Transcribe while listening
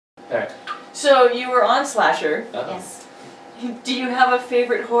Alright. So you were on Slasher. Yes. Do you have a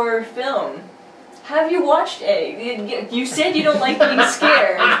favorite horror film? Have you watched any? You said you don't like being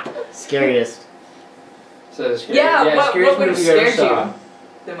scared. Scariest. So scary. Yeah, what scariest would have movie you ever scared saw. you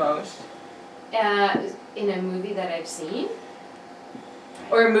the most? In a movie that I've seen?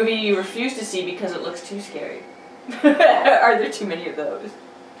 Or a movie you refuse to see because it looks too scary? Are there too many of those?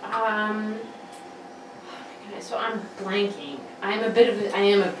 Oh my goodness, so I'm blanking. I am a bit of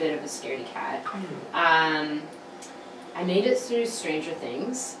a scaredy cat. I made it through Stranger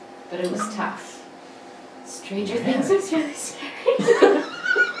Things, but it was tough. Stranger Things was really scary.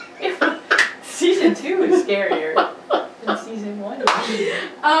 Season 2 is scarier than Season 1.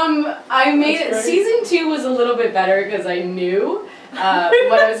 I made it. Season 2 was a little bit better because I knew what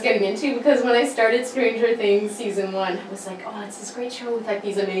I was getting into. Because when I started Stranger Things Season 1, I was like, oh, it's this great show with like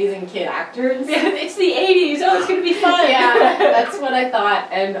these amazing kid actors. Yeah, it's the 80s. Oh, it's gonna be fun. Yeah, that's what I thought,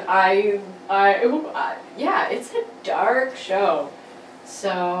 and yeah, it's a dark show,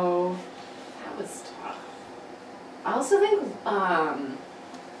 so that was tough. I also think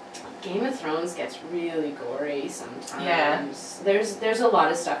Game of Thrones gets really gory sometimes. Yeah. There's a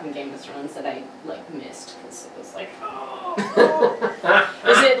lot of stuff in Game of Thrones that I like missed because it was like, oh.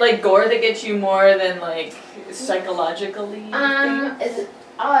 Is it like gore that gets you more than like psychologically?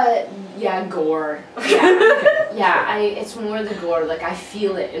 Yeah, gore. Yeah, yeah. It's more the gore. Like I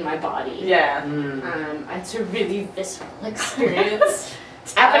feel it in my body. Yeah. It's a really visceral experience.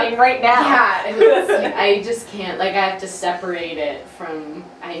 It's happening right now. Yeah, it's like, I just can't. Like I have to separate it from.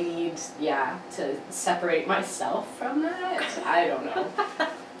 I need, to separate myself from that. I don't know.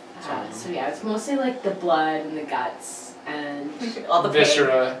 So yeah, it's mostly like the blood and the guts and all the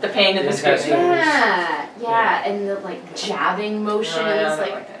viscera, the pain in the skin. Yeah, and the like jabbing motions,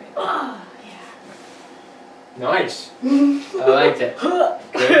 like oh, yeah. Nice. I liked it. Good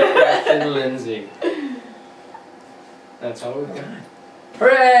question, Lindsay. That's all we've got.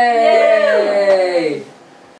 Hooray!